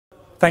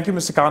Thank you,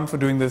 Mr. Khan, for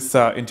doing this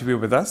interview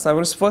with us. I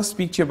want to first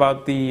speak to you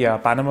about the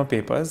Panama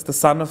Papers. The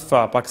son of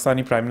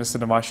Pakistani Prime Minister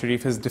Nawaz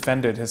Sharif has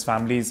defended his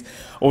family's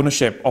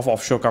ownership of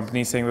offshore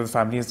companies, saying that the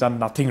family has done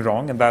nothing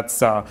wrong. And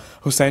that's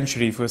Hussain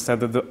Sharif, who has said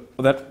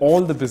that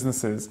all the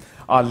businesses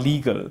are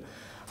legal.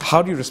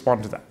 How do you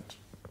respond to that?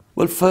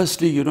 Well,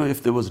 firstly,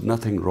 if there was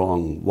nothing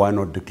wrong, why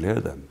not declare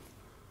them?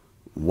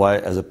 Why,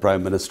 as a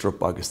Prime Minister of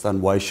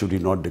Pakistan, why should he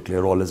not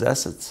declare all his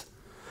assets?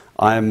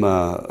 I'm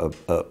a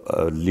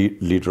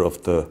leader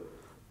of the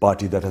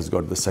party that has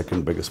got the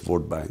second biggest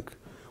vote bank.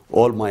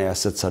 All my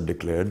assets are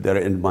declared. They're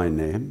in my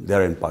name.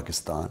 They're in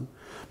Pakistan.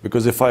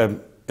 Because if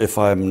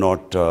I'm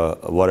not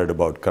worried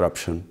about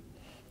corruption,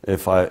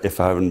 if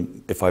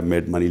I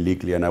made money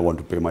legally and I want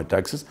to pay my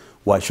taxes,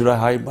 why should I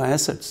hide my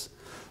assets?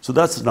 So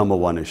that's the number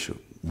one issue.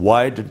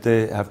 Why did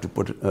they have to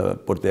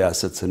put their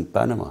assets in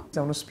Panama? I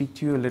want to speak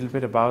to you a little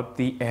bit about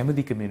the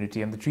Ahmadi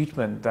community and the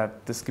treatment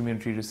that this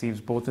community receives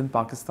both in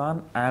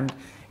Pakistan and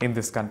in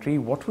this country.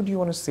 What would you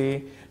want to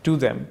say to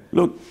them?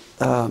 Look,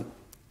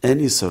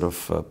 any sort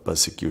of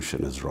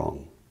persecution is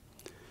wrong.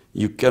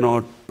 You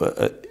cannot,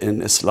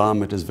 in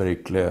Islam it is very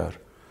clear,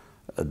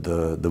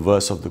 the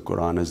verse of the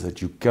Quran is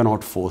that you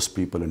cannot force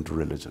people into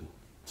religion.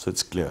 So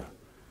it's clear.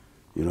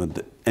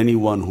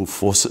 Anyone who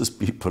forces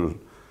people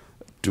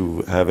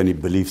to have any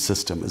belief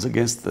system is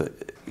against the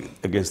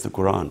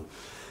Quran.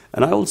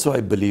 And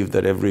I believe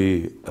that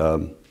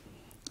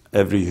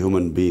every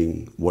human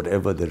being,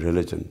 whatever their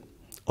religion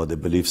or their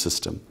belief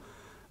system,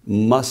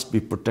 must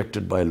be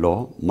protected by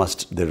law,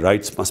 their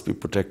rights must be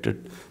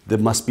protected, they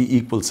must be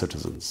equal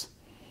citizens.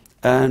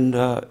 And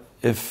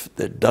if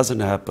that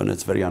doesn't happen,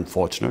 it's very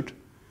unfortunate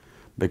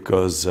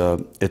because,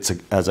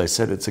 as I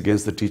said, it's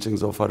against the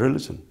teachings of our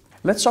religion.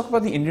 Let's talk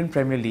about the Indian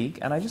Premier League.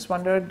 And I just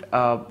wondered,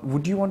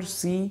 would you want to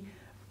see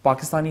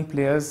Pakistani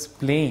players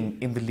playing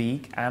in the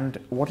league, and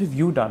what have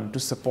you done to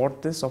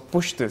support this or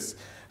push this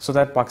so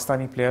that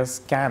Pakistani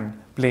players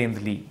can play in the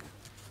league?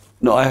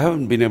 No, I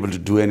haven't been able to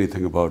do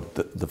anything about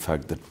the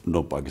fact that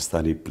no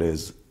Pakistani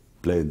players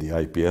play in the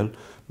IPL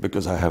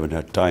because I haven't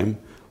had time.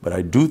 But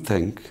I do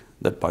think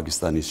that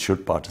Pakistanis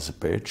should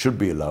participate, should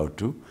be allowed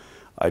to.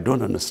 I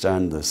don't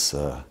understand this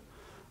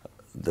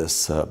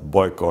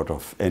boycott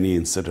of any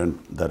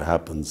incident that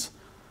happens,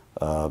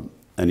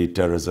 any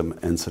terrorism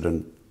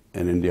incident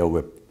in India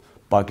where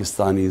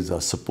Pakistanis are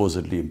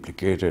supposedly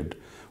implicated.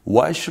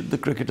 Why should the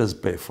cricketers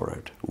pay for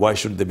it? Why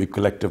should there be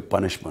collective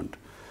punishment?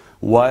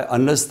 Why,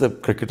 unless the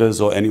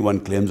cricketers or anyone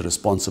claims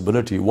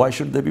responsibility, why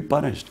should they be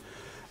punished?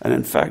 And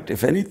in fact,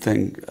 if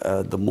anything,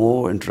 the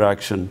more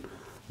interaction,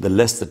 the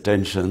less the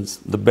tensions,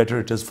 the better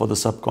it is for the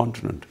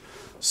subcontinent.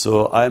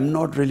 So I'm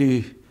not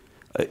really,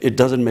 it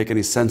doesn't make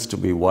any sense to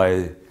me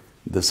why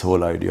this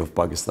whole idea of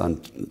Pakistan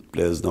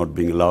players not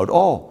being allowed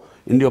or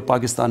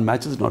India-Pakistan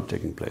matches not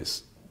taking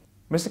place.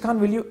 Mr. Khan,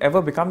 will you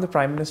ever become the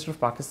Prime Minister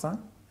of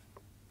Pakistan?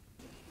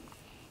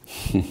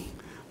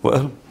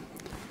 Well,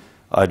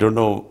 I don't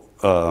know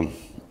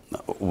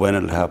when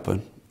it'll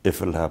happen,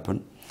 if it'll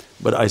happen.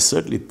 But I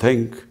certainly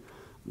think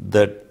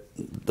that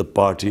the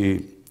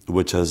party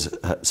which has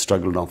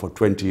struggled now for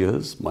 20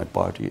 years, my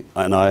party,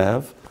 and I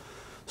have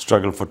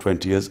struggled for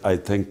 20 years, I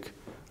think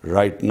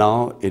right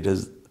now it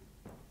is,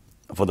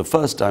 for the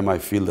first time, I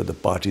feel that the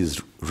party is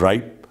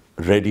ripe,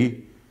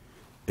 ready.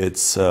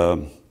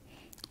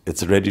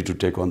 It's ready to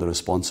take on the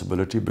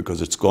responsibility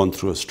because it's gone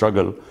through a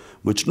struggle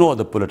which no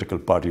other political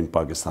party in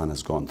Pakistan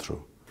has gone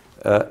through.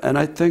 And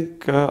I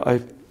think,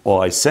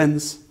 I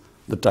sense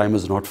the time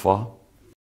is not far.